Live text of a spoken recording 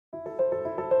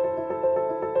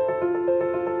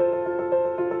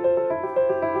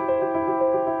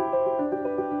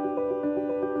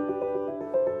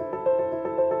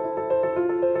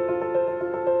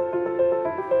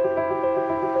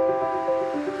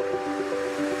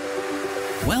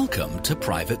Welcome to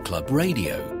Private Club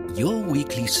Radio, your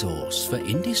weekly source for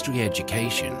industry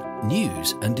education,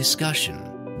 news and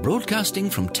discussion. Broadcasting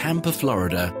from Tampa,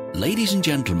 Florida, ladies and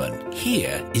gentlemen,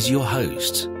 here is your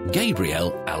host,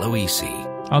 Gabriel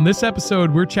Aloisi. On this episode,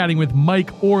 we're chatting with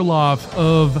Mike Orloff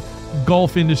of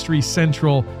Golf Industry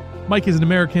Central. Mike is an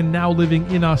American now living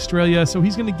in Australia, so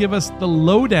he's going to give us the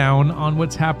lowdown on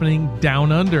what's happening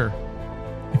down under.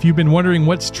 If you've been wondering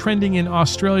what's trending in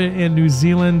Australia and New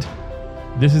Zealand,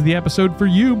 this is the episode for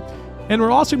you. And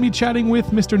we're also going to be chatting with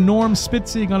Mr. Norm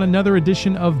Spitzig on another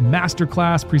edition of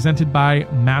Masterclass presented by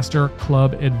Master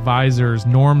Club Advisors.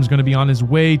 Norm's going to be on his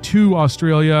way to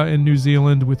Australia and New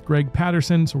Zealand with Greg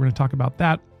Patterson, so we're going to talk about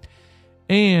that.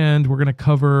 And we're going to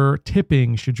cover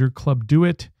tipping. Should your club do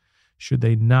it? Should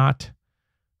they not?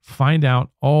 Find out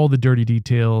all the dirty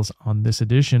details on this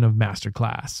edition of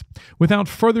Masterclass. Without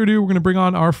further ado, we're going to bring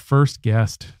on our first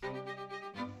guest.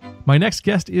 My next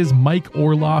guest is Mike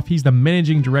Orloff. He's the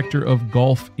managing director of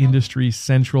Golf Industry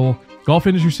Central. Golf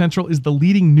Industry Central is the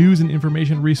leading news and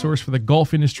information resource for the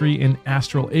golf industry in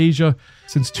Australasia.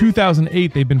 Since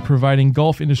 2008, they've been providing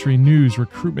golf industry news,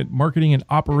 recruitment, marketing, and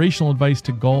operational advice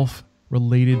to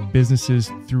golf-related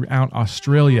businesses throughout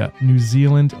Australia, New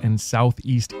Zealand, and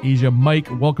Southeast Asia. Mike,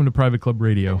 welcome to Private Club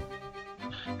Radio.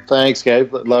 Thanks,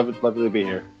 Gabe. Love to be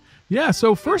here. Yeah,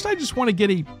 so first I just want to get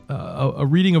a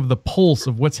reading of the pulse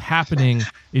of what's happening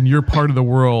in your part of the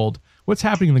world. What's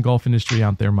happening in the golf industry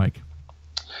out there, Mike?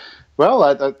 Well,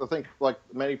 I think like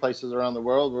many places around the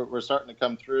world, we're starting to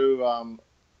come through and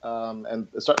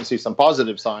starting to see some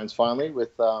positive signs finally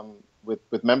with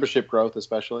membership growth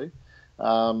especially.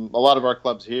 A lot of our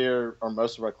clubs here, or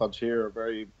most of our clubs here, are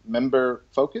very member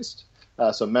focused.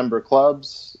 So member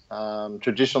clubs,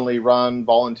 traditionally run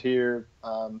volunteer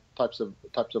types of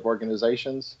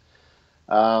organizations.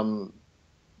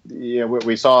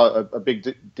 We saw a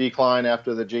big decline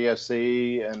after the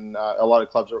GFC, and a lot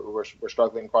of clubs were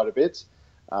struggling quite a bit.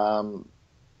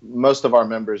 Most of our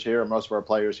members here, most of our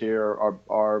players here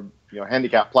are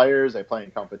handicapped players. They play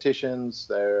in competitions.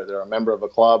 They're a member of a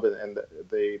club, and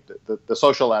the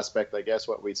social aspect, I guess,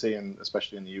 what we see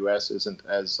especially in the U.S. isn't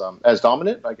as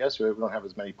dominant. I guess we don't have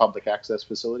as many public access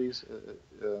facilities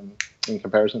in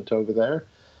comparison to over there.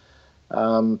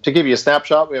 To give you a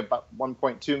snapshot, we have about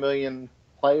 1.2 million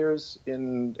players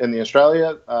in the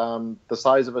Australia. The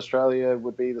size of Australia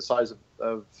would be the size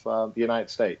of the United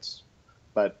States,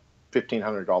 but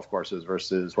 1,500 golf courses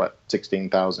versus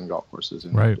 16,000 golf courses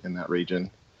in that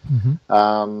region.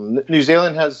 Mm-hmm. New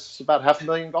Zealand has about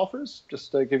 500,000 golfers,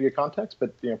 just to give you context,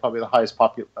 but probably the highest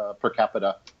per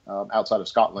capita outside of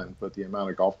Scotland with the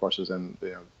amount of golf courses and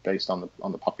based on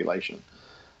the population.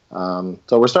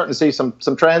 So we're starting to see some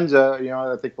trends.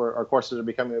 I think our courses are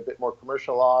becoming a bit more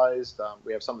commercialized.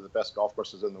 We have some of the best golf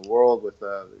courses in the world with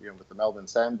the Melbourne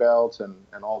Sandbelt and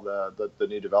all the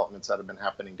new developments that have been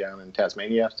happening down in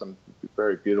Tasmania. Some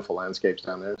very beautiful landscapes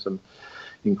down there. Some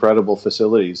incredible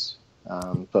facilities.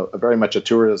 So very much a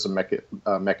tourism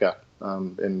mecca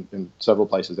in several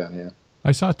places down here.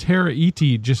 I saw Tara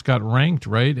Iti just got ranked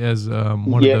as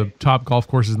one of the top golf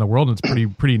courses in the world. And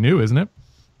it's pretty new, isn't it?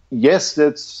 Yes,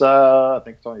 it's. I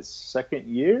think it's only its second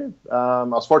year. I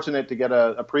was fortunate to get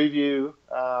a preview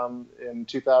in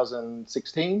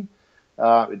 2016.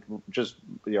 It just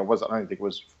wasn't. I don't think it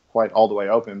was quite all the way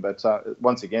open, but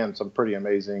once again, some pretty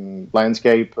amazing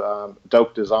landscape,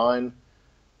 dope design.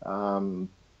 American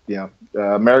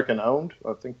owned.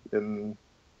 I think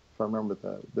if I remember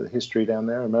the history down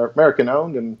there, American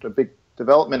owned, and a big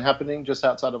development happening just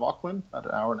outside of Auckland, about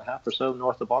an hour and a half or so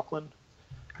north of Auckland.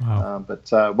 Wow.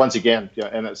 But once again,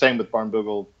 and same with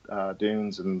Barnbougle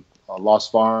Dunes and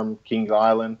Lost Farm, Kings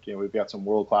Island. We've got some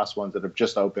world-class ones that have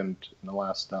just opened in the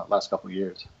last couple of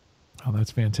years. Oh,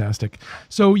 that's fantastic.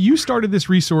 So you started this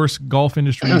resource, Golf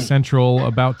Industry Central,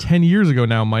 about 10 years ago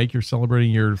now, Mike. You're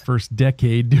celebrating your first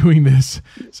decade doing this.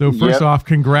 So first off,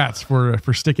 congrats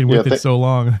for sticking with it so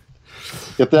long.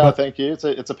 Thank you.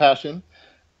 It's a passion.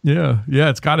 Yeah,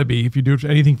 it's got to be. If you do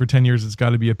anything for 10 years, it's got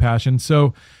to be a passion.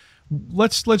 So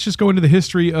let's just go into the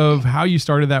history of how you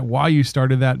started that, why you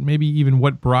started that, maybe even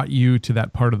what brought you to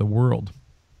that part of the world.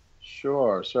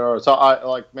 Sure. So I,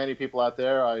 like many people out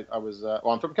there, I was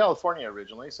I'm from California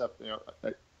originally, so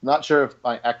not sure if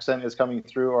my accent is coming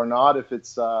through or not, if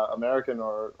it's American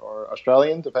or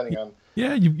Australian, depending on.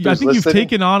 Yeah, I think you've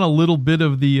taken on a little bit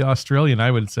of the Australian,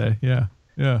 I would say. Yeah,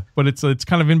 but it's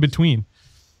kind of in between.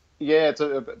 Yeah, it's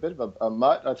a bit of a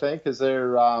mutt, I think, because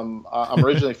I'm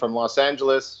originally from Los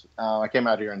Angeles. I came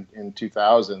out here in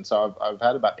 2000, so I've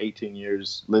had about 18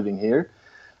 years living here.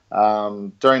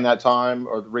 During that time,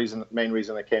 or the main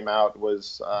reason I came out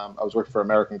was I was working for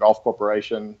American Golf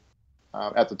Corporation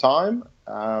at the time,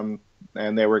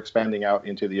 and they were expanding out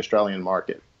into the Australian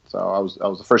market. So I was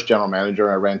the first general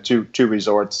manager. I ran two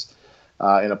resorts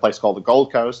in a place called the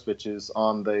Gold Coast, which is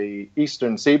on the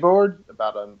eastern seaboard,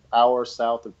 about an hour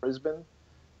south of Brisbane.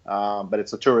 But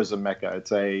it's a tourism mecca.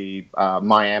 It's a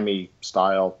Miami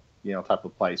style, type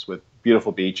of place with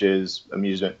beautiful beaches,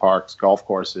 amusement parks, golf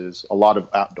courses, a lot of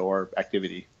outdoor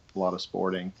activity, a lot of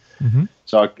sporting. Mm-hmm.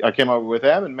 So I came over with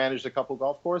them and managed a couple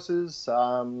golf courses.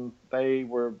 They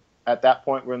were at that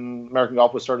point when American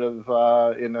Golf was sort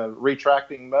of in a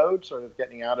retracting mode, sort of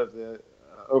getting out of the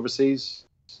overseas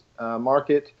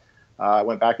market. I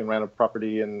went back and ran a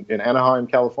property in Anaheim,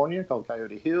 California called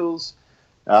Coyote Hills.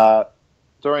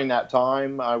 During that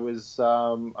time, I was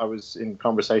in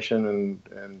conversation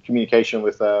and communication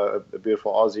with a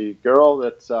beautiful Aussie girl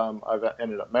that I've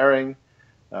ended up marrying.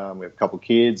 We have a couple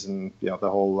kids, and the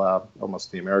whole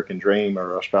almost the American dream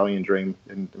or Australian dream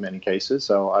in many cases.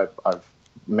 So I've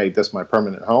made this my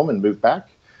permanent home and moved back.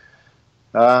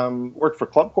 Worked for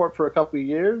Club Corp for a couple of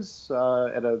years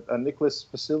at a Nicholas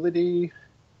facility.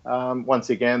 Once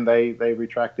again, they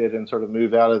retracted and sort of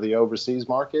moved out of the overseas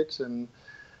market, and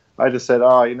I just said,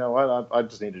 you know what, I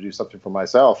just need to do something for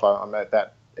myself. I'm at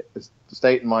that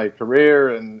state in my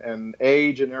career and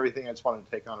age and everything. I just wanted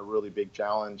to take on a really big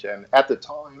challenge. And at the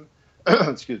time,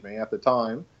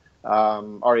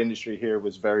 our industry here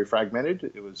was very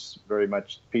fragmented. It was very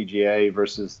much PGA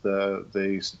versus the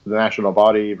national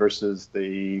body versus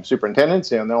the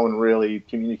superintendents. No one really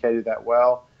communicated that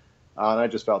well. And I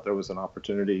just felt there was an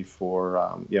opportunity for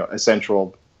a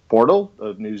central portal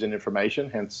of news and information,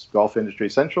 hence Golf Industry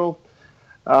Central.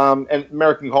 And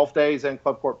American Golf Days and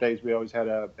Club Corp Days, we always had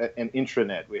an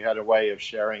intranet. We had a way of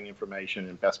sharing information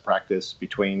and best practice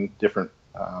between different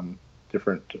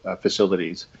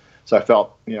facilities. So I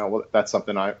felt, that's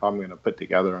something I'm going to put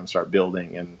together and start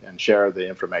building and share the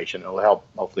information. It'll help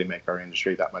hopefully make our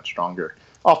industry that much stronger.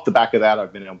 Off the back of that,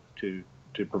 I've been able to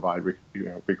provide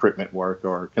recruitment work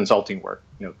or consulting work,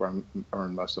 where I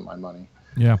earn most of my money.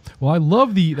 Yeah. Well, I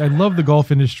love the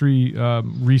golf industry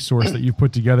resource that you've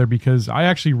put together, because I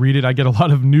actually read it. I get a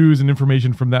lot of news and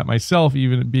information from that myself,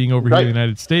 even being over here in the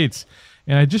United States.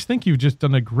 And I just think you've just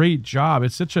done a great job.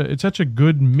 It's such a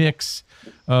good mix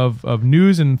of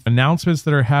news and announcements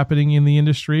that are happening in the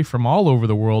industry from all over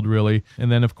the world, really. And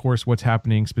then, of course, what's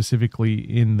happening specifically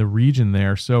in the region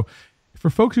there. So for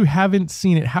folks who haven't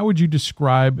seen it, how would you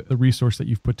describe the resource that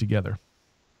you've put together?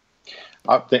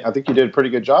 I think you did a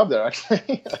pretty good job there,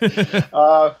 actually.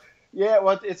 Well,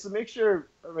 it's a mixture.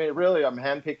 I mean, really, I'm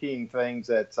handpicking things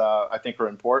that I think are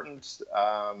important.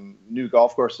 New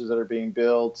golf courses that are being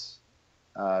built,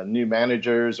 new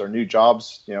managers or new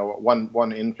jobs.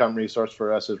 One income resource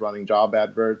for us is running job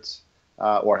adverts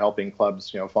or helping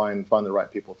clubs, find the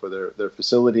right people for their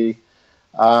facility.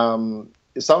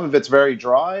 Some of it's very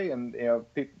dry, and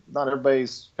not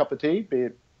everybody's cup of tea, be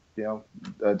it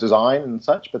design and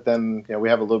such, but then we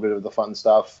have a little bit of the fun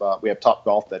stuff. We have Top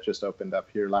Golf that just opened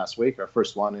up here last week, our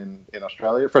first one in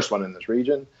Australia, first one in this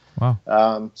region.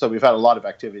 Wow! So we've had a lot of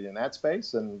activity in that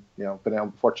space, and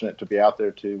been fortunate to be out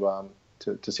there to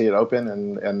see it open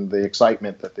and the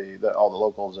excitement that all the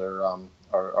locals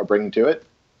are bringing to it.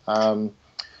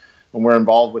 And we're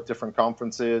involved with different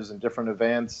conferences and different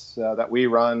events that we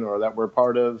run or that we're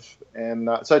part of. And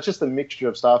so it's just a mixture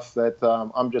of stuff that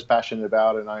I'm just passionate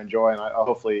about and I enjoy. And I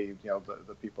hopefully,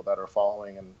 the people that are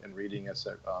following and reading us,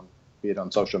 be it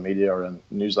on social media or in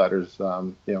newsletters,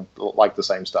 like the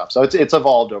same stuff. So it's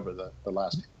evolved over the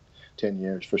last 10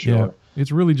 years for sure. Yeah,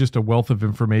 it's really just a wealth of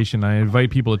information. I invite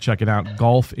people to check it out,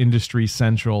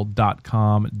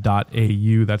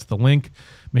 golfindustrycentral.com.au. That's the link.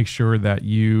 Make sure that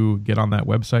you get on that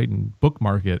website and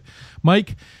bookmark it.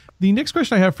 Mike, the next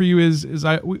question I have for you is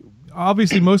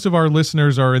obviously most of our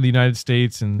listeners are in the United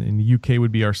States, and the UK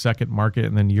would be our second market,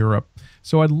 and then Europe.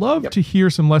 So I'd love to hear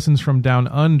some lessons from down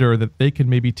under that they can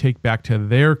maybe take back to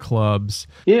their clubs.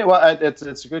 Yeah, well,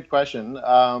 it's a good question.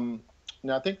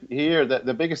 I think here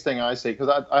the biggest thing I see,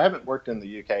 because I haven't worked in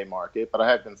the UK market, but I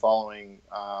have been following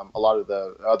a lot of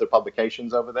the other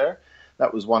publications over there.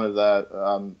 That was one of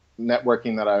the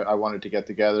networking that I wanted to get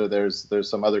together. There's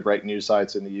some other great news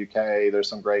sites in the UK. There's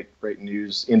some great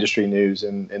news, industry news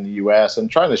in the US,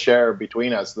 and trying to share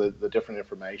between us the different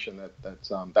information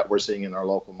that we're seeing in our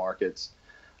local markets.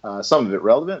 Some of it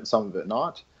relevant, some of it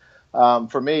not.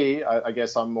 For me, I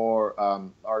guess I'm more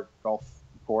our golf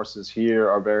courses here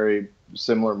are very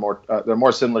similar. They're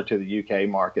more similar to the UK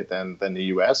market than the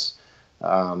US.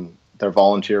 They're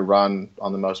volunteer run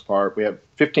on the most part. We have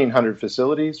 1,500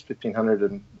 facilities,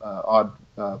 1,500 and odd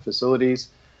facilities.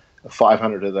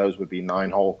 500 of those would be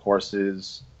 9-hole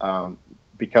courses,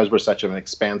 because we're such an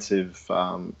expansive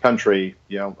country,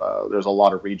 there's a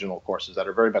lot of regional courses that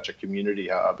are very much a community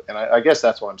hub, and I guess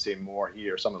that's what I'm seeing more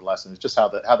here. Some of the lessons, just how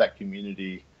that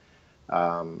community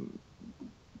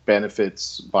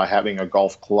benefits by having a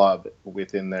golf club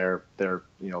within their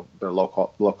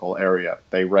local area.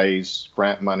 They raise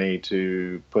grant money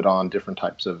to put on different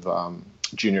types of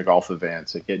junior golf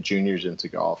events and get juniors into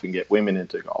golf and get women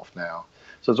into golf now.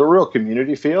 So it's a real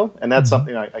community feel, and that's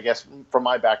something I guess from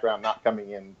my background, not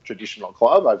coming in traditional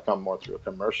club, I've come more through a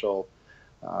commercial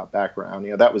background.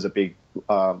 That was a big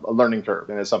learning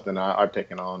curve, and it's something I've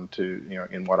taken on to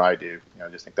in what I do. I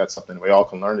just think that's something we all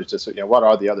can learn. Is just what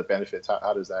are the other benefits?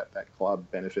 How does that club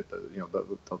benefit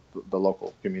the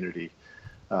local community?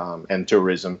 And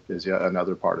tourism is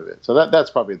another part of it. So that's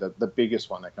probably the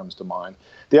biggest one that comes to mind.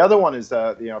 The other one is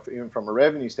even from a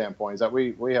revenue standpoint, is that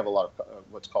we have a lot of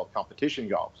what's called competition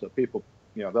golf. So people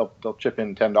they'll chip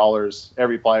in $10.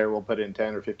 Every player will put in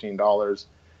 $10 or $15,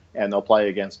 and they'll play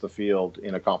against the field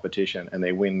in a competition, and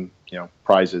they win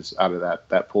prizes out of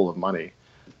that pool of money.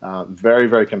 Very,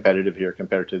 very competitive here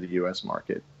compared to the U.S.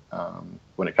 market.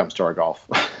 When it comes to our golf.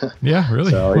 Yeah,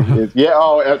 really. So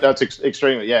that's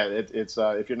extremely. Yeah, it's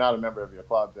if you're not a member of your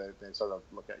club, they sort of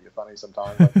look at you funny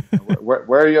sometimes. Like,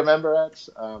 where are you a member at?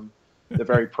 They're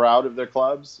very proud of their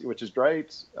clubs, which is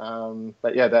great.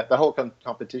 But yeah, the whole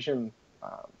competition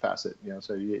facet.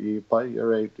 So you play.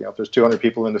 If there's 200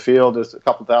 people in the field, there's a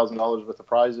couple $1,000s worth of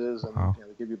prizes, and wow.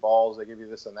 They give you balls, they give you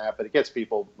this and that. But it gets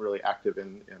people really active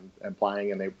in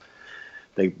playing, and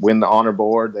they win the honor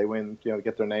board. They win,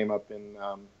 get their name up in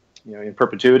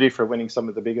perpetuity for winning some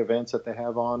of the big events that they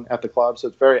have on at the club. So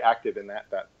it's very active in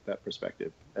that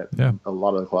perspective at a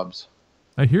lot of the clubs.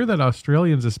 I hear that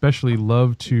Australians especially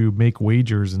love to make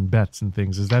wagers and bets and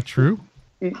things. Is that true?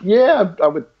 Yeah, I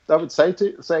would say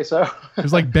so.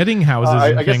 There's like betting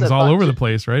houses and things all over the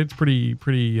place, right? It's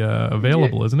pretty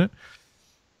available, isn't it?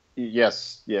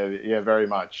 Yes, yeah, very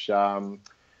much. A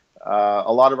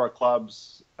lot of our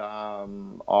clubs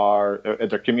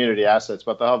they're community assets,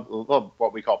 but they'll have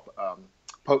what we call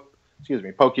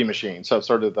pokey machines. So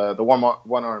sort of the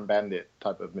one-arm bandit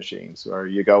type of machines, where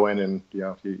you go in and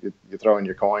you throw in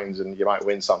your coins and you might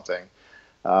win something.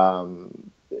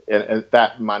 And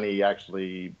that money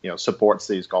actually supports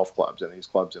these golf clubs and these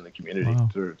clubs in the community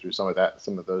through some of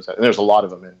those. And there's a lot of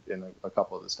them in a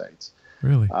couple of the states.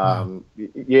 Really?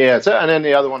 Yeah. So, and then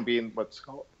the other one being what's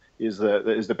called is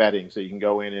the betting. So you can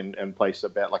go in and place a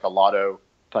bet, like a lotto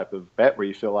type of bet, where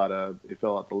you fill out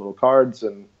the little cards,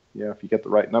 and if you get the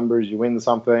right numbers, you win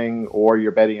something, or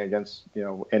you're betting against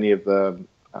any of the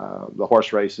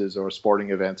horse races or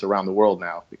sporting events around the world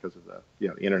now because of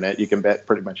the internet. You can bet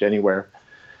pretty much anywhere.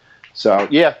 So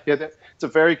it's a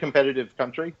very competitive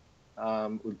country.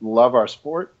 We love our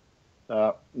sport.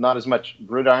 Not as much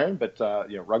gridiron, but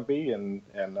rugby and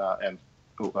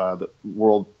the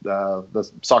world,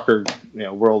 the soccer,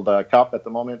 World Cup at the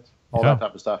moment, all that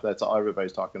type of stuff. That's all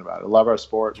everybody's talking about. I love our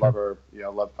sport, love our,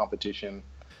 love competition.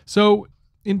 So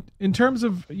in terms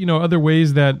of, other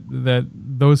ways that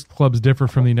those clubs differ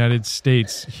from the United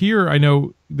States, here I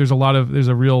know there's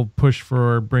a real push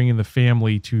for bringing the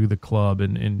family to the club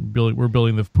and we're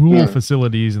building the pool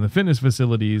facilities and the fitness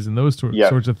facilities and those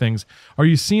sorts of things. Are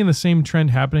you seeing the same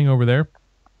trend happening over there?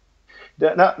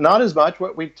 Not as much.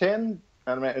 What we tend,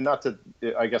 and not to,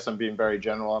 I guess I'm being very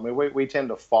general. I mean, we tend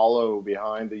to follow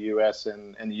behind the U.S.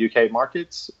 and the UK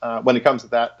markets when it comes to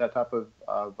that type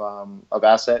of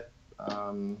asset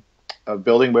of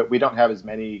building. But we don't have as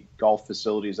many golf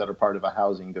facilities that are part of a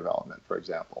housing development, for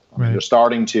example. I mean, we're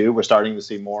starting to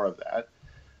see more of that.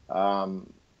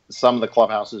 Some of the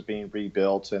clubhouses being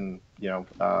rebuilt and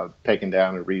taken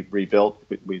down and rebuilt.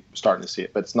 We're starting to see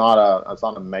it, but it's not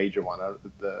a major one.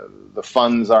 The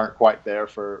funds aren't quite there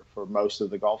for most of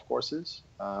the golf courses.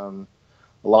 A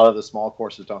lot of the small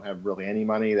courses don't have really any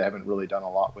money. They haven't really done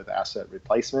a lot with asset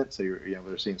replacement. So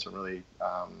we're seeing some really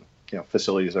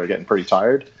facilities that are getting pretty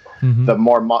tired. Mm-hmm.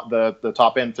 The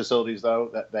top end facilities, though,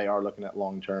 that they are looking at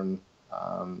long term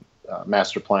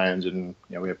master plans, and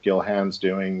we have Gil Hands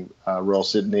doing Royal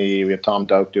Sydney. We have Tom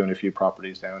Doak doing a few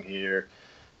properties down here.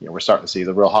 We're starting to see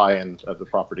the real high end of the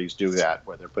properties do that,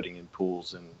 where they're putting in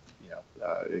pools and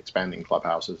expanding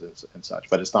clubhouses and such.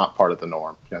 But it's not part of the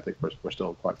norm. I think we're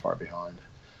still quite far behind.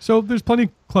 So there's plenty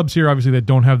of clubs here, obviously, that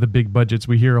don't have the big budgets.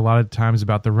 We hear a lot of times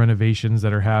about the renovations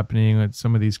that are happening at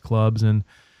some of these clubs, and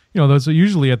those are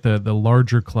usually at the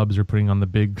larger clubs are putting on the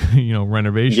big,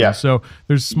 renovations. Yeah. So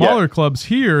there's smaller clubs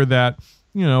here that,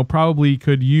 probably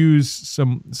could use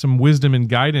some wisdom and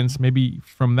guidance maybe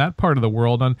from that part of the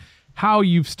world on how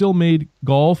you've still made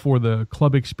golf or the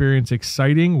club experience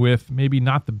exciting with maybe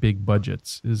not the big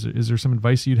budgets. Is there some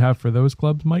advice you'd have for those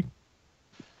clubs, Mike?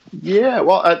 Yeah,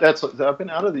 well, I've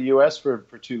been out of the U.S. for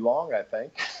too long, I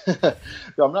think.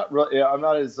 I'm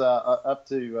not as up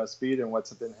to speed on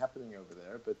what's been happening over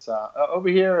there. But over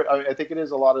here, I think it is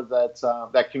a lot of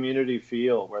that community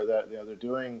feel where they're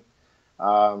doing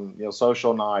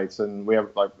social nights, and we have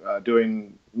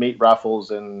doing meat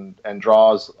raffles and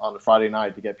draws on a Friday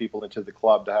night to get people into the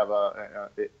club to have a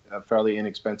fairly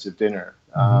inexpensive dinner.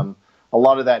 Mm-hmm. A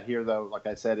lot of that here, though, like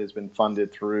I said, has been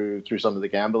funded through some of the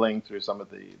gambling, through some of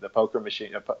the pokey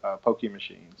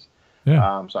machines.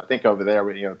 Yeah. So I think over there,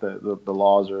 the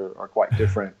laws are quite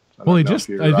different. Well, I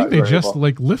think they just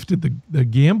lifted the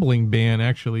gambling ban.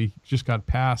 Actually, just got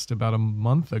passed about a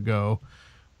month ago,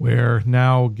 where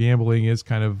now gambling is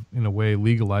kind of in a way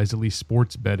legalized, at least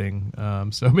sports betting.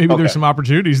 So maybe there's some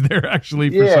opportunities there actually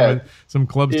for some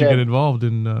clubs to get involved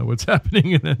in what's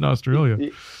happening in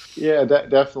Australia. Yeah,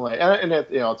 definitely, and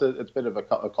it's a bit of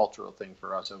a cultural thing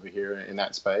for us over here in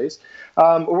that space. We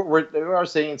are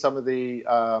seeing some of the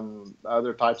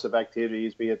other types of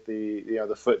activities, be it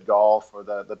the foot golf or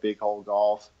the big hole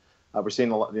golf. We're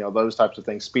seeing a lot, those types of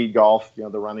things. Speed golf,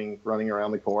 the running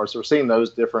around the course. We're seeing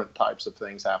those different types of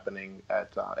things happening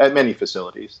at many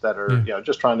facilities that are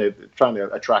just trying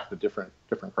to attract a different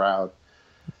crowd.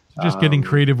 Just getting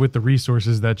creative with the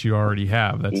resources that you already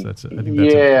have. I think that's a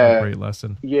great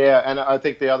lesson. Yeah, and I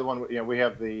think the other one, we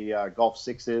have the Golf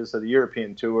Sixes. So the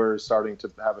European Tour is starting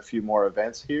to have a few more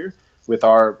events here with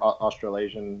our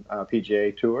Australasian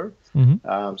PGA Tour.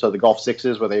 Mm-hmm. So the Golf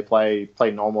Sixes, where they play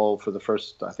normal for the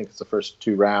first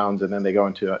 2 rounds, and then they go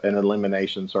into an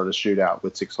elimination sort of shootout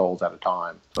with 6 holes at a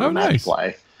time. Nice.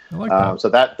 Play. I like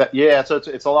that. So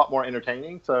it's a lot more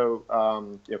entertaining. So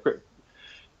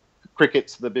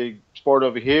cricket's the big sport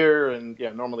over here, and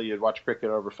normally you'd watch cricket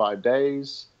over 5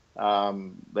 days. They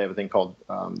have a thing called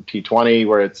T20,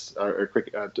 where it's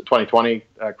 2020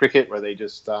 cricket, where they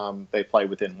just they play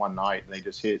within one night, and they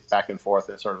just hit back and forth.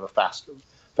 It's sort of a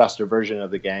faster version of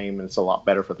the game, and it's a lot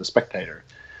better for the spectator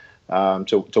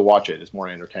to watch it. It's more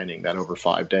entertaining than over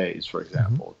 5 days, for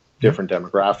example. Mm-hmm. Different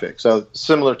demographics. So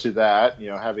similar to that,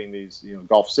 having these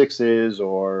Golf Sixes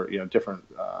or different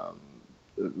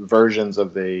versions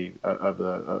of the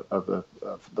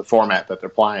format that they're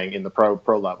playing in the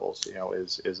pro levels,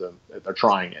 they're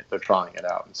trying it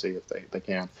out and see if they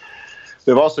can.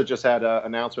 We've also just had an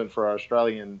announcement for our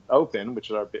Australian Open, which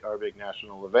is our big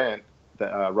national event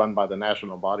that, run by the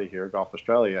national body here, Golf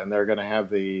Australia, and they're going to have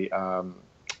the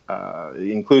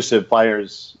inclusive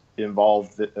players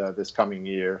involved this coming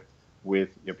year with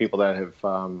people that have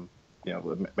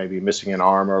maybe missing an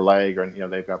arm or a leg, or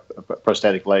they've got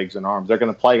prosthetic legs and arms. They're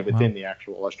going to play within the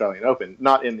actual Australian Open,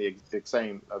 not in the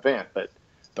same event, but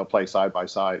they'll play side by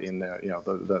side in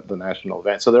the national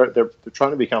event. So they're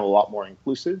trying to become a lot more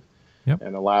inclusive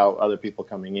and allow other people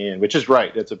coming in, which is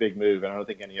great. It's a big move, and I don't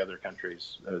think any other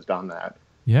countries has done that.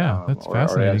 Yeah, that's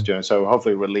fascinating. Or so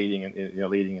hopefully we're leading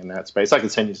in that space. I can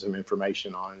send you some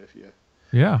information on it if you.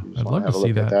 Yeah, I'd love to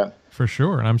see that for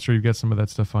sure. And I'm sure you've got some of that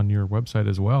stuff on your website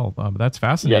as well. That's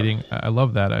fascinating. Yeah. I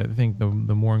love that. I think the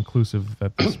more inclusive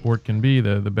that the sport can be,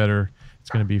 the better it's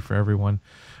going to be for everyone.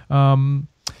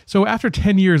 So after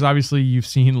 10 years, obviously you've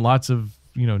seen lots of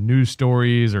news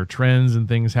stories or trends and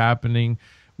things happening.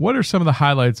 What are some of the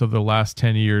highlights of the last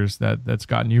 10 years that's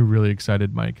gotten you really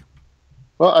excited, Mike?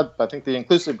 Well, I think the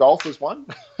inclusive golf is one.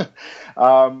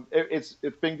 It's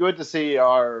been good to see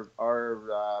our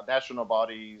national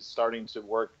bodies starting to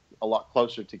work a lot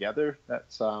closer together.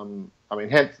 That's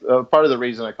hence part of the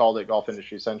reason I called it Golf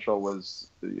Industry Central was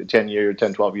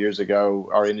 12 years ago.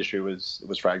 Our industry was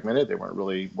fragmented. They weren't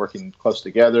really working close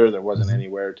together. There wasn't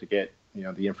anywhere to get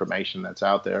the information that's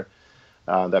out there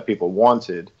that people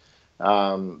wanted.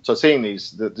 So seeing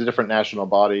the different national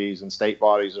bodies and state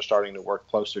bodies are starting to work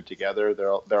closer together.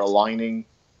 They're aligning.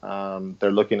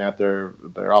 They're looking at their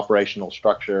operational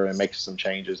structure and making some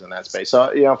changes in that space.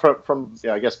 So from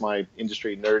I guess my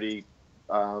industry nerdy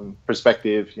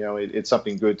perspective, it's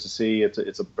something good to see.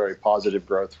 It's a very positive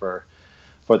growth for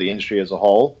the industry as a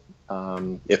whole.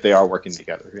 If they are working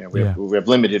together, we have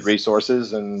limited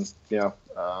resources, and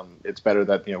it's better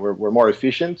that we're more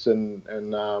efficient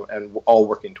and all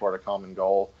working toward a common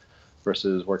goal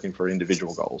versus working for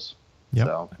individual goals. Yep,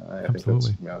 so I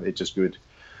absolutely. think it's just good.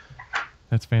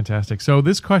 That's fantastic. So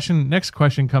next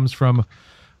question comes from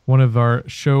one of our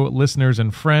show listeners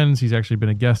and friends. He's actually been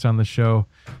a guest on the show.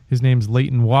 His name's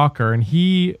Leighton Walker, and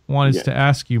he wanted to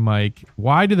ask you, Mike,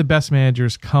 why do the best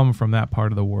managers come from that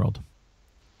part of the world?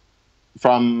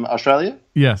 From Australia?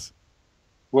 Yes.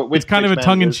 It's kind of a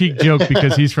tongue-in-cheek joke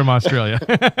because he's from Australia.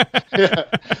 Yeah.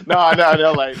 No, I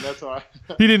know, like that's why.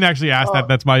 He didn't actually ask that.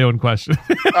 That's my own question.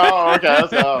 Oh, okay.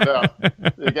 No.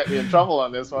 You get me in trouble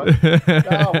on this one.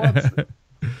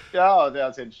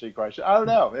 That's an interesting question. I don't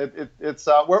know. It's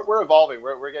we're evolving.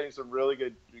 We're getting some really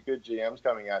good GMs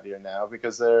coming out here now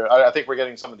because I think we're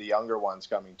getting some of the younger ones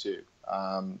coming too.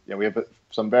 We have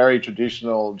some very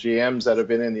traditional GMs that have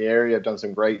been in the area, have done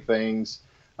some great things.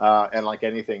 And like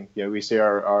anything, we see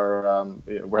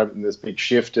we're having this big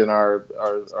shift in our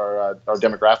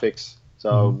demographics.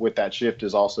 So with that shift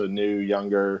is also new,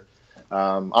 younger.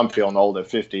 I'm feeling old at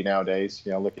 50 nowadays.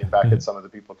 Looking back at some of the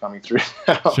people coming through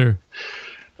now. Sure.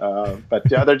 But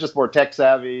they're just more tech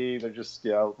savvy. They're just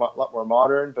a lot more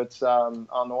modern. But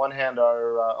on the one hand,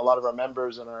 a lot of our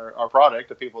members and our product,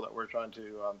 the people that we're trying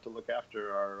to look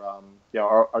after,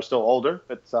 are still older,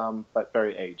 but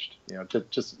very aged.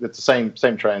 It's the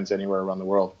same trends anywhere around the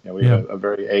world. We have a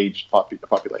very aged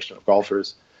population of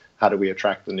golfers. How do we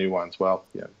attract the new ones? Well,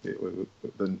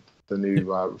 the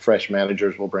new fresh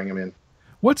managers will bring them in.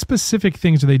 What specific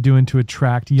things are they doing to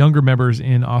attract younger members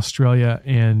in Australia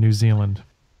and New Zealand?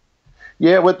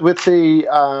 Yeah, with the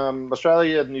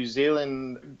Australia, New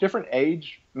Zealand, different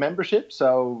age membership.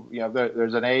 So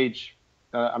there's an age.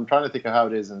 I'm trying to think of how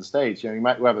it is in the States. You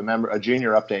might have a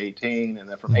junior up to 18, and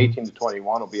then from 18 to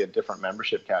 21 will be a different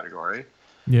membership category.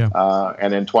 Yeah.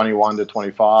 And then 21 to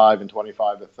 25 and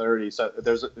 25 to 30. So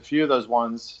there's a few of those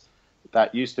ones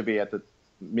that used to be at the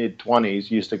mid 20s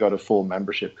used to go to full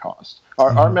membership cost.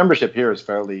 Our membership here is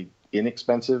fairly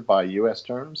inexpensive by U.S.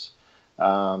 terms.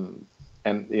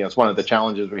 And it's one of the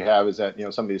challenges we have is that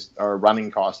some of our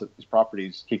running costs of these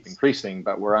properties keep increasing,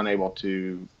 but we're unable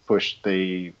to push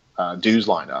the dues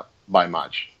line up by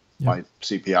much, by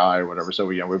CPI or whatever. So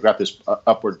we've got this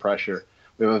upward pressure.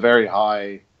 We have a very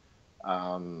high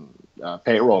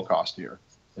payroll cost here.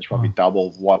 It's probably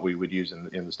double what we would use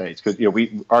in the States because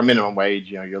our minimum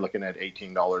wage. You're looking at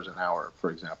 $18 an hour,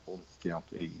 for example. You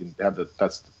can have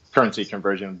that's the currency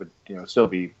conversion, but still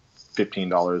be $15,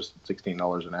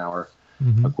 $16 an hour.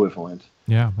 Equivalent.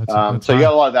 Yeah. That's so you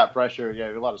got a lot of that pressure. You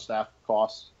have a lot of staff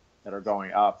costs that are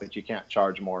going up, but you can't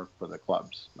charge more for the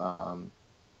clubs.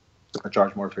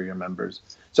 Charge more for your members.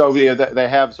 So they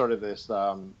have sort of this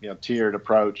tiered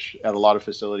approach at a lot of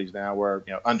facilities now, where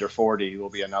under 40 will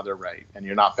be another rate, and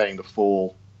you're not paying the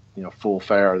full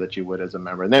fare that you would as a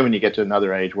member. And then when you get to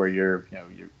another age where you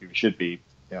should be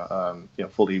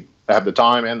fully have the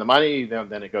time and the money,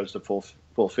 then it goes to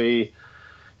full fee.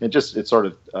 It's sort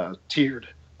of tiered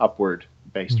upward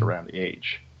based around the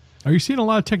age. Are you seeing a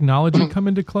lot of technology come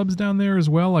into clubs down there as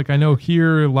well? Like I know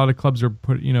here a lot of clubs are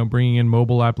bringing in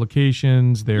mobile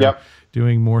applications. They're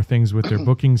doing more things with their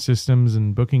booking systems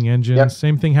and booking engines.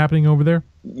 Same thing happening over there?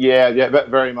 Yeah,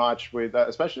 very much. With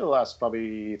especially the last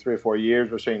probably 3 or 4 years,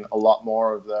 we're seeing a lot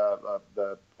more of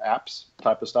the apps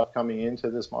type of stuff coming into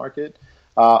this market.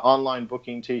 Online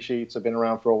booking T-sheets have been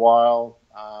around for a while.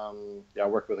 I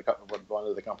work with one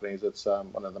of the companies that's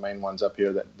one of the main ones up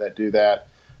here that do that.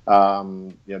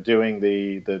 Doing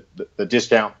the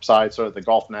discount side, sort of the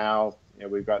Golf Now.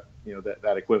 We've got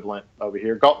that equivalent over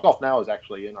here. Golf Now is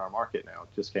actually in our market now.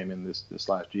 It just came in this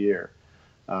last year,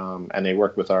 and they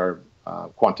work with our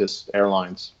Qantas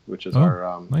Airlines, which is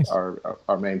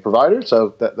our main provider.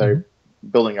 So that they're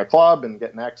building a club and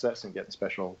getting access and getting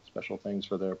special things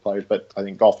for their players. But I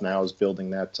think Golf Now is building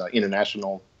that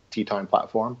international tee time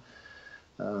platform.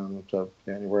 So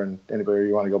anywhere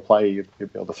you want to go play, you'll be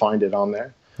able to find it on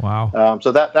there. Wow.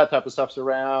 So that type of stuff's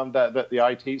around. The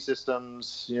IT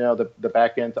systems, the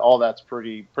back end, all that's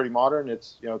pretty modern.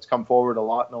 It's come forward a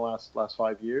lot in the last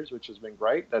 5 years, which has been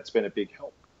great. That's been a big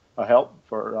help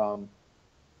for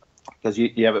because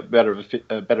you have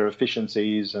better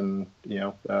efficiencies, and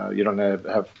you don't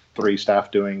have 3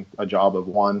 staff doing a job of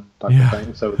one type of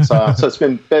thing. So it's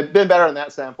been better in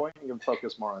that standpoint. You can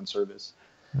focus more on service.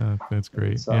 That's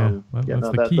great. So,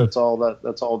 that's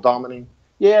all dominating.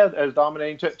 Yeah, as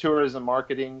dominating tourism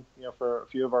marketing. For a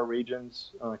few of our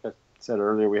regions, like I said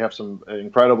earlier, we have some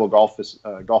incredible golf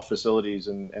facilities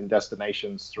and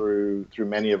destinations through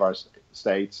many of our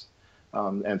states.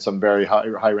 And some very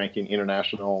high-ranking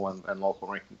international and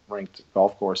local ranked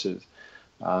golf courses.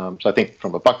 So I think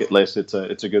from a bucket list, it's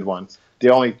a good one. The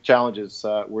only challenge is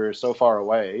we're so far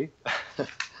away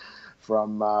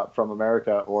from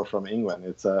America or from England.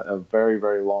 It's a very,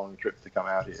 very long trip to come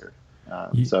out here.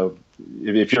 So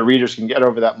if your readers can get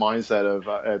over that mindset of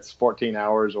it's 14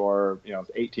 hours or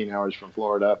 18 hours from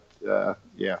Florida, I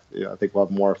think we'll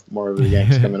have more of the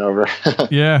Yanks coming over.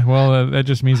 Yeah, well, that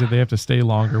just means that they have to stay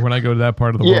longer. When I go to that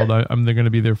part of the world, they're going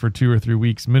to be there for 2 or 3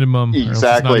 weeks minimum. Exactly. Or else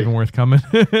it's not even worth coming.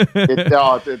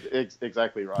 It's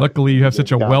exactly right. Luckily, you have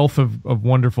such a wealth of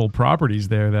wonderful properties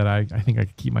there that I think I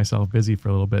could keep myself busy for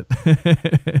a little bit.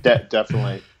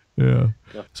 Definitely. Yeah.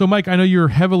 So, Mike, I know you're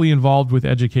heavily involved with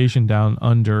education down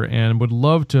under and would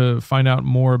love to find out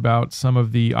more about some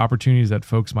of the opportunities that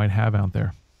folks might have out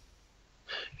there.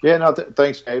 Yeah, no,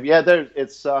 thanks, Gabe. Yeah,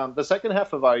 it's the second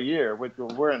half of our year.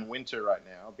 We're in winter right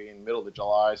now, being middle of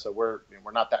July, so we're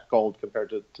not that cold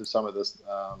compared to some of this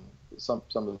some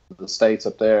of the states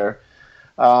up there.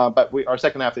 But our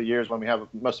second half of the year is when we have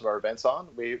most of our events on.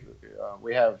 We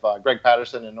have Greg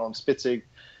Patterson and Norm Spitzig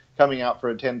coming out for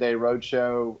a 10-day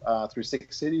roadshow through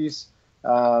 6 cities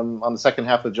on the second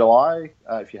half of July.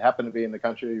 If you happen to be in the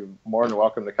country, you're more than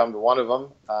welcome to come to one of them.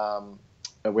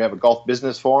 We have a golf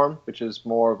business forum, which is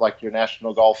more of like your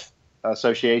National Golf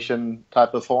Association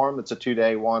type of forum. It's a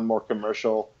 2-day one, more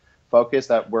commercial focus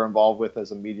that we're involved with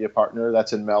as a media partner.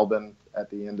 That's in Melbourne at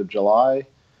the end of July.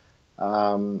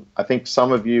 I think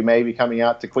some of you may be coming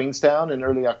out to Queenstown in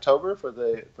early October for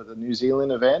the New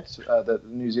Zealand event, the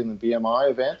New Zealand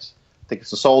BMI event. I think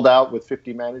it's a sold out with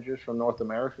 50 managers from North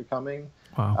America coming.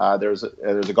 Wow. There's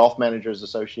a Golf Managers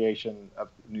Association of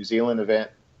New Zealand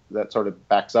event that sort of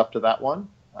backs up to that one.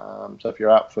 So if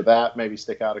you're out for that, maybe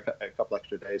stick out a couple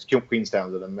extra days.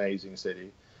 Queenstown's an amazing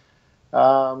city.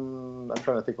 I'm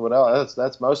trying to think of what else.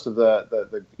 That's most of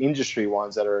the industry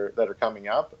ones that are coming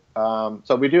up.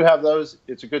 So we do have those.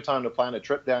 It's a good time to plan a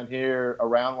trip down here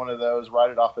around one of those. Write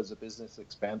it off as a business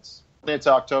expense. It's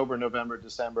October, November,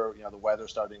 December. The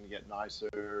weather's starting to get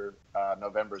nicer.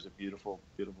 November is a beautiful,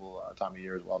 beautiful time of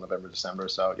year as well. November, December.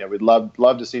 So yeah, we'd love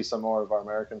to see some more of our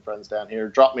American friends down here.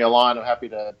 Drop me a line. I'm happy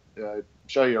to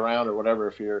show you around or whatever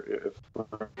if we're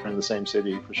in the same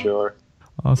city for sure.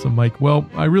 Awesome, Mike. Well,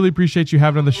 I really appreciate you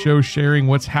having on the show, sharing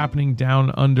what's happening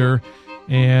down under.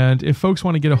 And if folks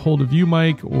want to get a hold of you,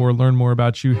 Mike, or learn more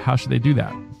about you, how should they do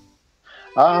that?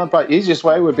 But easiest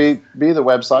way would be the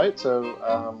website.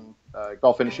 So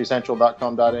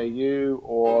golfindustryczentral.com.au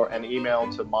or an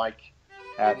email to Mike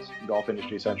at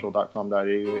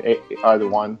golfindustryczentral.com.au, either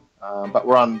one. But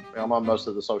I'm on most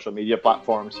of the social media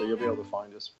platforms, so you'll be able to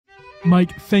find us.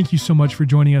 Mike, thank you so much for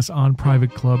joining us on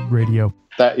Private Club Radio.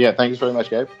 Thanks very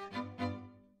much, Gabe.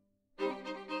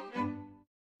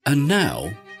 And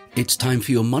now, it's time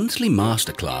for your monthly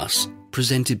masterclass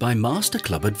presented by Master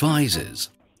Club Advisors.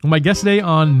 My guest today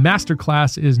on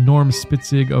Masterclass is Norm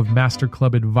Spitzig of Master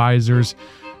Club Advisors.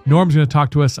 Norm's going to talk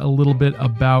to us a little bit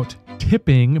about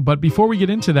tipping, but before we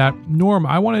get into that, Norm,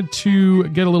 I wanted to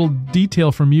get a little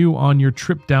detail from you on your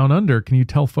trip down under. Can you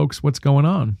tell folks what's going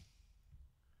on?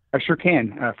 I sure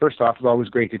can. First off, it's always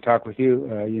great to talk with you.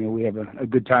 We have a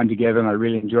good time together, and I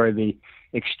really enjoy the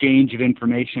exchange of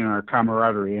information and our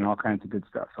camaraderie and all kinds of good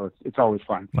stuff. So it's always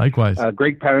fun. Likewise.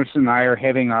 Greg Patterson and I are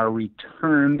having our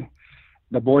return.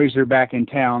 The boys are back in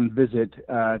town visit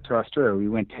to Australia. We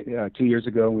went 2 years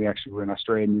ago. We actually were in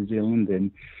Australia and New Zealand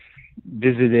and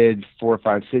visited 4 or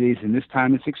 5 cities. And this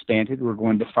time it's expanded. We're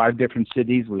going to 5 different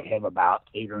cities. We have about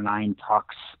 8 or 9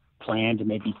 talks planned,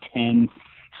 maybe 10.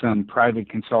 Some private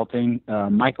consulting.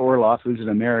 Mike Orloff, who's an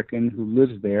American who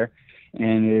lives there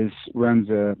and runs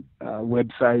a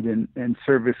website and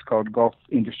service called Golf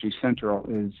Industry Central,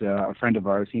 is a friend of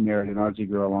ours. He married an Aussie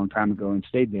girl a long time ago and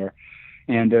stayed there.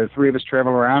 And 3 of us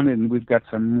travel around, and we've got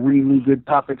some really good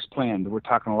topics planned. We're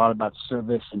talking a lot about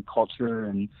service and culture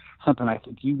and something I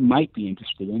think you might be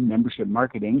interested in, membership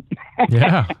marketing.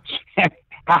 Yeah.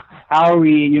 How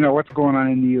we, what's going on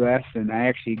in the U.S., and I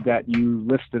actually got you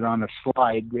listed on a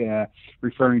slide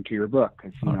referring to your book.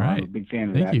 All right. I'm a big fan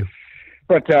of Thank that. you.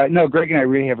 But, no, Greg and I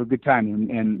really have a good time,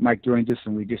 and Mike joins us,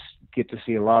 and we just get to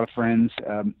see a lot of friends.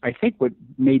 I think what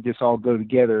made this all go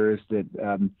together is that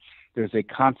there's a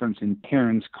conference in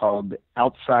Cairns called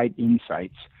Outside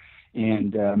Insights,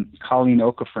 and Colleen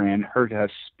Okafran heard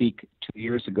us speak 2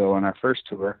 years ago on our first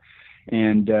tour,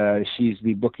 and she's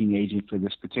the booking agent for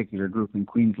this particular group in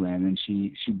Queensland, and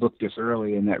she booked us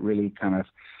early, and that really kind of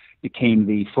became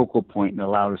the focal point and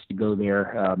allowed us to go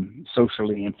there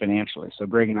socially and financially. So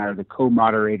Greg and I are the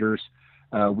co-moderators.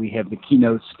 We have the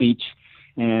keynote speech,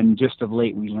 and just of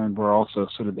late we learned we're also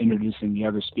sort of introducing the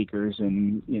other speakers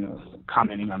and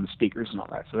commenting on the speakers and all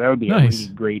that. So that would be Nice.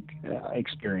 a really great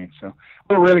experience. So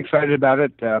we're really excited about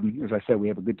it. As I said, we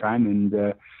have a good time,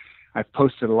 and I've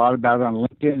posted a lot about it on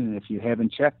LinkedIn, and if you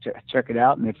haven't check it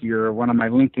out. And if you're one of my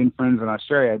LinkedIn friends in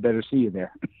Australia, I better see you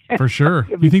there. For sure.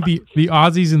 You think the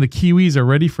Aussies and the Kiwis are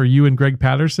ready for you and Greg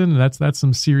Patterson? That's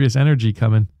some serious energy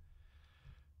coming.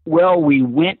 Well, we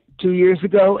went 2 years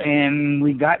ago and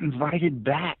we got invited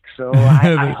back, so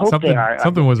I hope they are.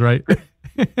 Something was right.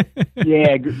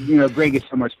 Yeah, Greg is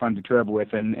so much fun to travel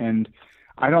with, and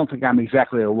I don't think I'm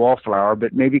exactly a wallflower,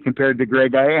 but maybe compared to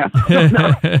Greg, I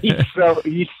am.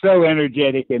 He's so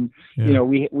energetic, and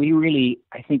we really,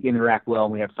 I think, interact well,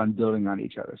 and we have fun building on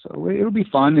each other. So it'll be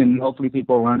fun, and hopefully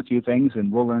people learn a few things,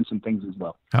 and we'll learn some things as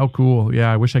well. How cool!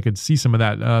 Yeah, I wish I could see some of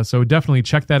that. So definitely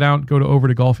check that out. Go over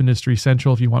to Golf Industry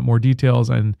Central if you want more details,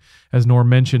 and as Norm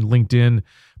mentioned, LinkedIn.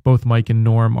 Both Mike and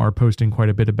Norm are posting quite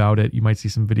a bit about it. You might see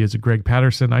some videos of Greg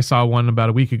Patterson. I saw one about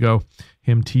a week ago,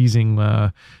 him teasing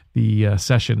the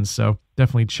sessions. So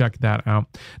definitely check that out.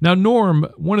 Now, Norm,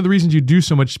 one of the reasons you do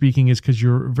so much speaking is because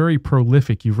you're very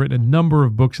prolific. You've written a number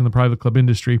of books in the private club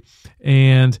industry.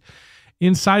 And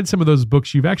inside some of those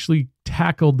books, you've actually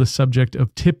tackled the subject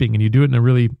of tipping, and you do it in a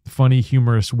really funny,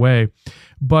 humorous way.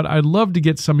 But I'd love to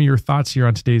get some of your thoughts here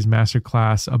on today's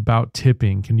masterclass about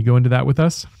tipping. Can you go into that with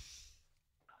us?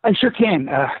 I sure can.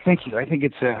 Thank you. I think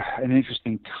it's an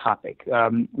interesting topic.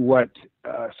 What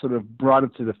sort of brought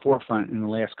it to the forefront in the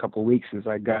last couple of weeks is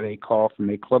I got a call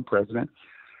from a club president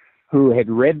who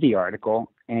had read the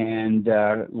article and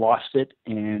lost it,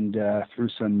 and through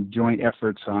some joint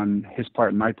efforts on his part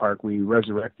and my part, we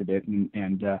resurrected it,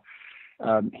 and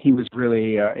he was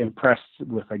really impressed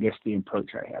with, I guess, the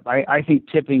approach I have. I think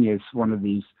tipping is one of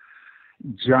these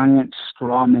giant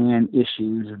straw man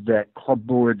issues that club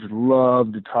boards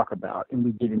love to talk about, and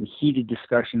we get in heated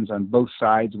discussions on both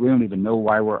sides. We don't even know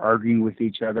why we're arguing with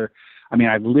each other. I mean,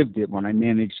 I've lived it when I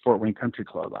managed Fort Wayne Country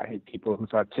Club. I had people who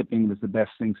thought tipping was the best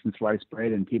thing since sliced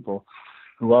bread, and people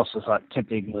who also thought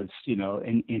tipping was,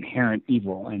 an inherent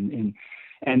evil. And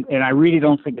I really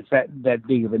don't think it's that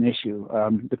big of an issue.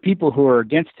 The people who are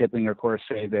against tipping, of course,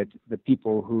 say that the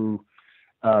people who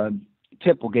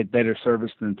tip will get better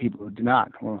service than people who do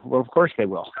not. Well, of course they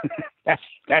will.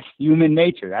 That's human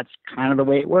nature. That's kind of the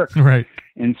way it works. Right.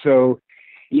 And so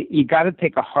you got to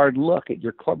take a hard look at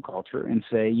your club culture and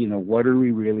say, what are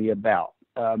we really about?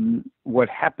 What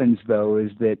happens, though,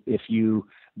 is that if you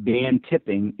ban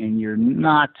tipping and you're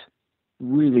not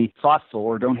really thoughtful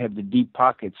or don't have the deep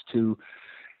pockets to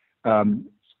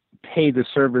pay the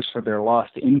servers for their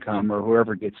lost income or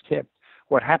whoever gets tipped,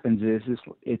 what happens is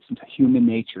it's human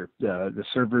nature. The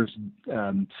servers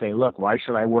say, look, why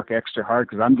should I work extra hard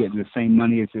because I'm getting the same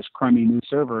money as this crummy new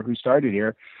server who started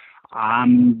here?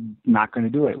 I'm not going to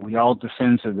do it. We all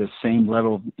descend to the same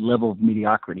level of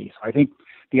mediocrity. So I think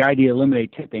the idea to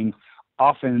eliminate tipping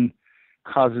often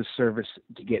causes service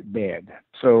to get bad.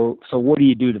 So what do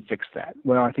you do to fix that?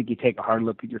 Well, I think you take a hard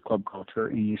look at your club culture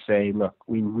and you say, look,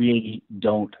 we really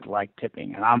don't like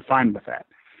tipping, and I'm fine with that.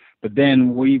 But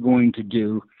then what are you going to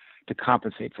do to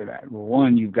compensate for that? Well,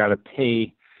 one, you've got to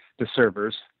pay the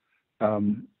servers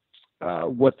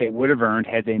what they would have earned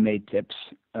had they made tips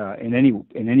in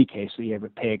any case. So you have to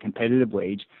pay a competitive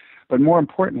wage. But more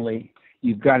importantly,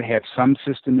 you've got to have some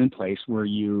system in place where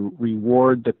you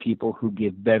reward the people who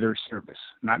give better service,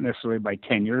 not necessarily by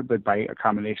tenure, but by a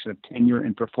combination of tenure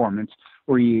and performance,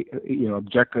 where you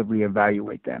objectively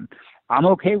evaluate them. I'm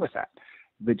okay with that.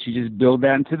 But you just build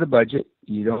that into the budget.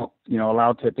 You don't,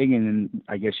 allow tipping, and then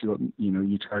I guess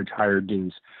you charge higher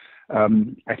dues.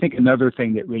 I think another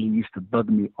thing that really used to bug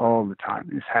me all the time,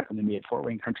 and this happened to me at Fort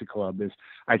Wayne Country Club, is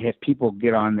I'd have people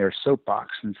get on their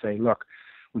soapbox and say, look,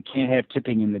 we can't have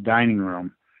tipping in the dining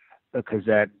room because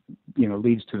that,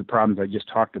 leads to the problems I just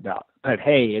talked about. But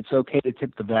hey, it's okay to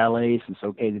tip the valets. It's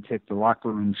okay to tip the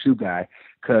locker room shoe guy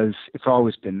because it's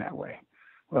always been that way.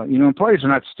 Well, employers are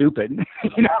not stupid.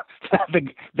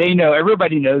 They know,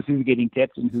 everybody knows who's getting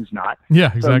tipped and who's not.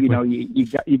 Yeah, exactly. So,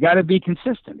 you got to be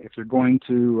consistent. If you're going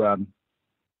to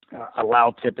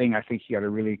allow tipping, I think you got to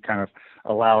really kind of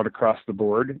allow it across the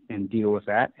board and deal with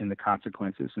that and the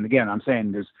consequences. And again, I'm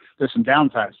saying there's some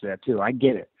downsides to that too. I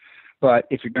get it. But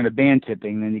if you're going to ban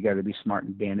tipping, then you got to be smart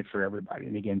and ban it for everybody.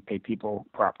 And again, pay people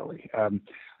properly.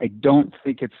 I don't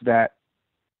think it's that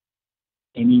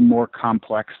any more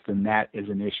complex than that is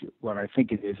an issue. What I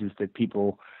think it is that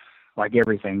people, like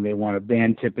everything, they want to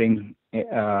ban tipping,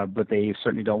 but they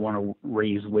certainly don't want to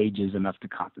raise wages enough to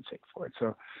compensate for it.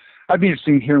 So I'd be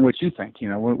interested in hearing what you think.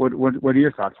 What are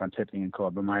your thoughts on tipping in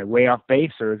club? Am I way off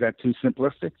base, or is that too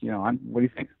simplistic? What do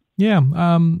you think? Yeah,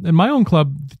 in my own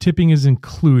club, the tipping is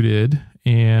included.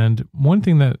 And one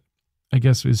thing that I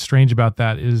guess is strange about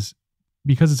that is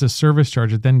because it's a service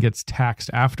charge, it then gets taxed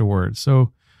afterwards.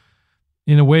 So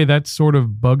in a way, that sort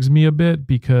of bugs me a bit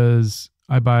because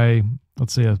I buy,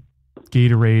 let's say, a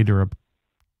Gatorade or a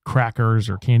crackers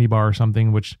or candy bar or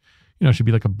something, which, should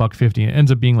be like $1.50. It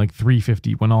ends up being like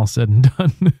 $3.50 when all said and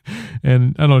done.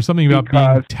 And I don't know, something about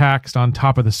being taxed on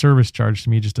top of the service charge to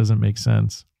me just doesn't make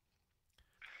sense.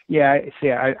 Yeah,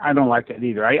 see, I don't like that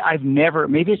either. I've never,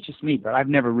 maybe it's just me, but I've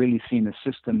never really seen a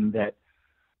system that,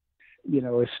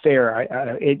 is fair.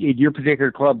 At your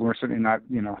particular club, we're certainly not,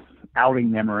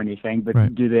 outing them or anything, but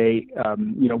right. Do they,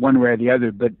 one way or the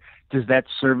other, but does that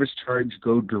service charge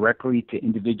go directly to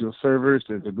individual servers?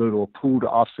 Does it go to a pool to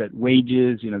offset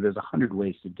wages? There's 100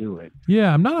 ways to do it.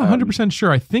 Yeah, I'm not 100%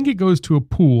 sure. I think it goes to a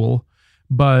pool,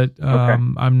 but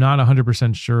I'm not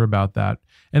 100% sure about that.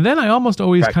 And then I almost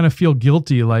always kind of feel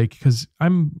guilty, like, because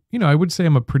I'm, I would say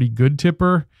I'm a pretty good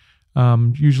tipper.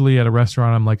 Usually at a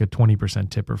restaurant, I'm like a 20%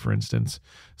 tipper, for instance.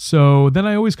 So then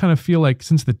I always kind of feel like,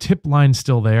 since the tip line's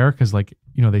still there, because like,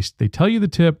 they tell you the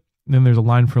tip, and then there's a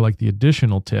line for like the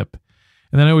additional tip.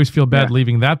 And then I always feel bad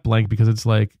leaving that blank, because it's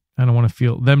like, I don't want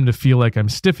to feel like I'm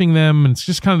stiffing them. And it's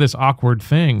just kind of this awkward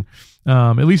thing.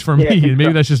 At least for me, and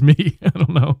maybe that's just me. I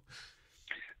don't know.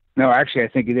 No, actually, I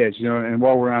think it is. And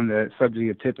while we're on the subject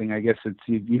of tipping, I guess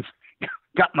you've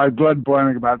got my blood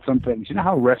boiling about some things. You know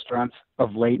how restaurants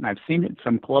of late, and I've seen it in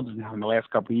some clubs now in the last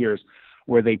couple of years,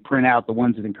 where they print out the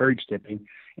ones that encourage tipping,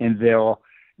 and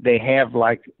they have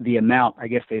like the amount. I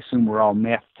guess they assume we're all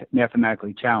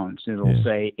mathematically challenged. It'll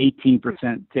say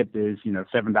 18% tip is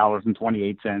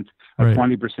 $7.28, or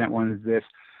 20% one is this.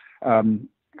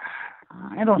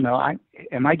 I don't know.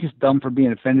 Am I just dumb for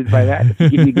being offended by that? If you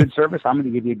give me good service, I'm going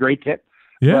to give you a great tip.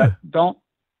 Yeah. But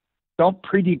don't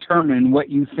predetermine what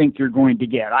you think you're going to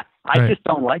get. I just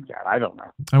don't like that. I don't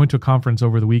know. I went to a conference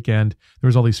over the weekend. There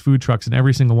was all these food trucks, and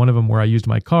every single one of them where I used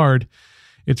my card,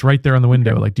 it's right there on the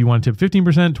window. Like, do you want to tip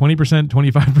 15%, 20%,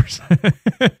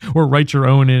 25%, or write your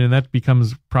own in? And that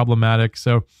becomes problematic.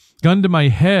 So, gun to my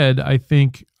head, I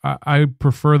think I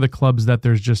prefer the clubs that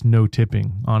there's just no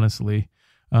tipping, honestly.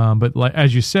 But like,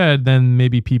 as you said, then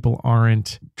maybe people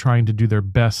aren't trying to do their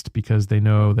best because they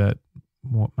know that,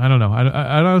 well, I don't know.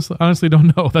 I honestly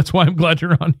don't know. That's why I'm glad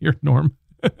you're on here, Norm.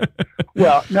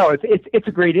 Well, no, it's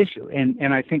a great issue.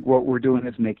 And I think what we're doing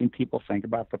is making people think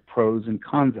about the pros and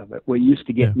cons of it. What used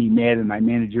to get me mad in my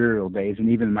managerial days and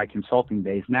even in my consulting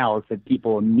days now is that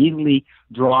people immediately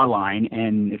draw a line,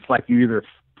 and it's like you're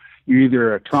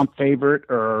either a Trump favorite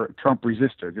or a Trump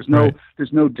resistor.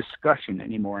 There's no discussion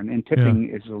anymore, and tipping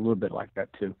is a little bit like that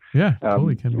too. Yeah,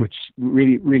 totally can be. Which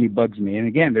really bugs me. And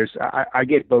again, I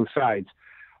get both sides.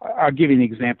 I'll give you an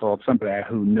example of somebody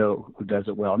who does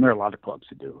it well, and there are a lot of clubs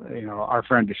who do. Our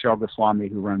friend Deshel Goswami,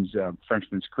 who runs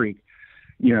Frenchman's Creek.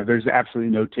 There's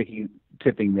absolutely no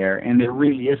tipping there, and there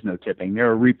really is no tipping. There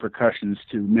are repercussions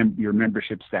to your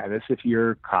membership status if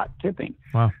you're caught tipping.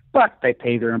 Wow. But they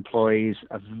pay their employees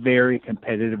a very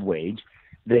competitive wage.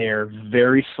 They're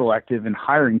very selective in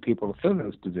hiring people to fill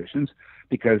those positions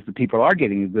because the people are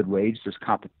getting a good wage. There's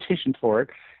competition for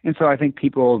it. And so I think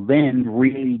people then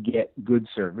really get good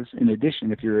service. In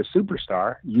addition, if you're a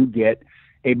superstar, you get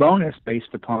a bonus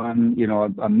based upon,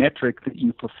 a metric that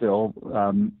you fulfill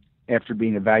after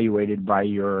being evaluated by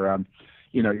your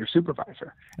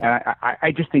supervisor. And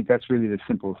I just think that's really the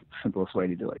simplest way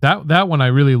to do it. That one I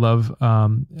really love.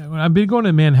 I've been going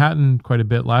to Manhattan quite a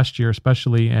bit last year,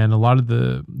 especially, and a lot of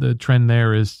the trend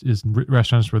there is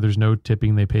restaurants where there's no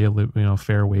tipping. They pay a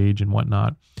fair wage and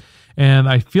whatnot. And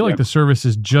I feel like the service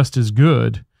is just as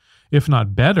good, if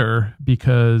not better,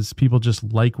 because people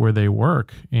just like where they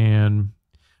work. And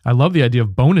I love the idea of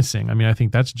bonusing. I mean, I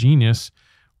think that's genius,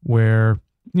 where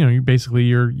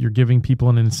you're giving people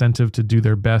an incentive to do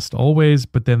their best always,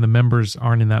 but then the members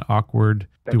aren't in that awkward,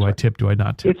 I tip, do I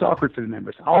not tip? It's awkward for the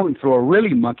members. I'll throw a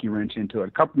really monkey wrench into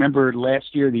it. Remember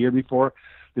last year, the year before,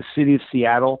 the city of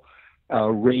Seattle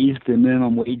raised the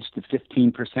minimum wage to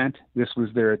 15%. This was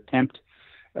their attempt.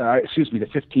 To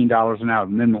 $15 an hour.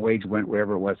 The minimum wage went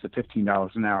wherever it was, to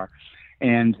 $15 an hour.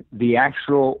 And the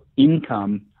actual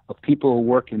income of people who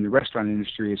work in the restaurant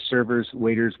industry as servers,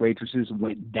 waiters, waitresses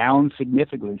went down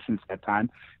significantly since that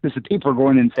time, because the people are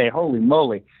going in and say, holy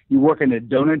moly, you work in a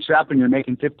donut shop and you're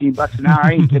making $15 an hour,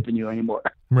 I ain't tipping you anymore.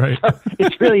 Right. So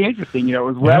it's really interesting. It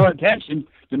was well-intentioned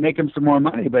to make them some more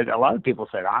money, but a lot of people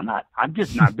said, I'm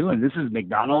just not doing it. This is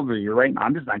McDonald's or you're right,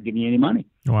 I'm just not giving you any money.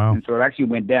 Wow. And so it actually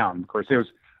went down. Of course, there was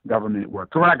government at work.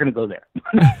 So we're not going to go there.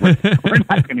 We're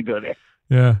not going to go there.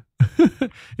 Yeah.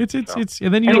 It's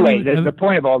and then the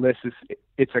point of all this is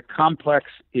it's a complex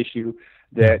issue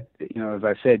that, as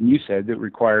I said and you said, that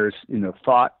requires,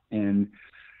 thought and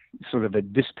sort of a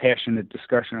dispassionate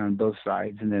discussion on both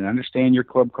sides, and then understand your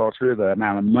club culture, the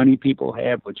amount of money people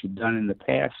have, what you've done in the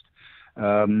past,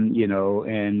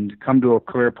 and come to a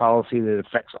clear policy that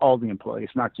affects all the employees,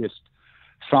 not just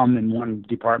some in one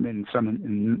department and some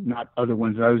in not other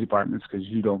ones in other departments because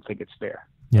you don't think it's fair.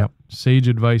 Yep. Sage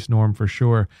advice, Norm, for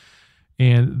sure.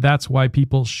 And that's why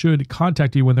people should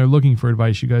contact you when they're looking for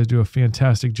advice. You guys do a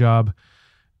fantastic job,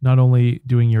 not only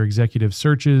doing your executive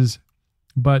searches,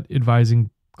 but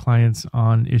advising clients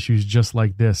on issues just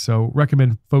like this. So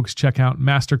recommend folks check out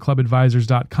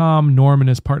masterclubadvisors.com. Norm and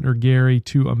his partner, Gary,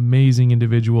 two amazing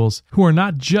individuals who are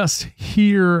not just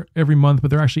here every month,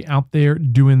 but they're actually out there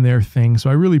doing their thing. So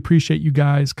I really appreciate you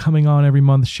guys coming on every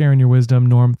month, sharing your wisdom.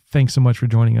 Norm, thanks so much for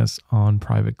joining us on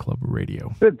Private Club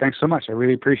Radio. Good. Thanks so much. I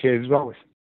really appreciate it as always.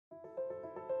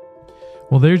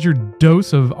 Well, there's your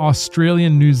dose of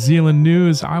Australian, New Zealand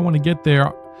news. I want to get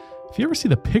there. If you ever see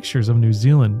the pictures of New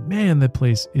Zealand, man, that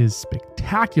place is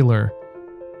spectacular.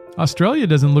 Australia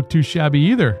doesn't look too shabby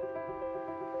either.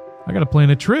 I got to plan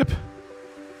a trip.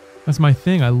 That's my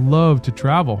thing. I love to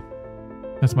travel.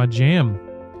 That's my jam.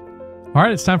 All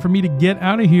right, it's time for me to get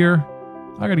out of here.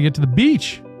 I got to get to the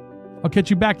beach. I'll catch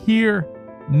you back here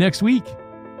next week.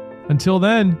 Until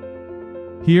then,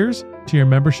 here's to your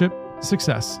membership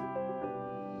success.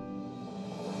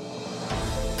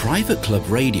 Private Club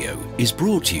Radio is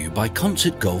brought to you by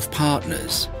Concert Golf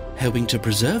Partners, helping to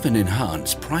preserve and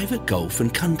enhance private golf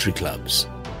and country clubs.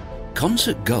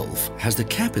 Concert Golf has the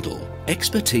capital,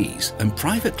 expertise and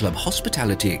private club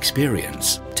hospitality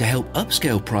experience to help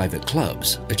upscale private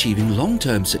clubs achieving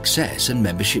long-term success and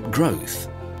membership growth.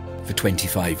 For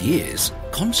 25 years,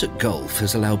 Concert Golf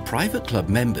has allowed private club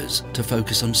members to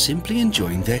focus on simply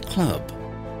enjoying their club.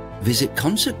 Visit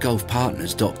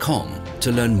concertgolfpartners.com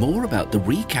to learn more about the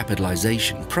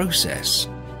recapitalization process.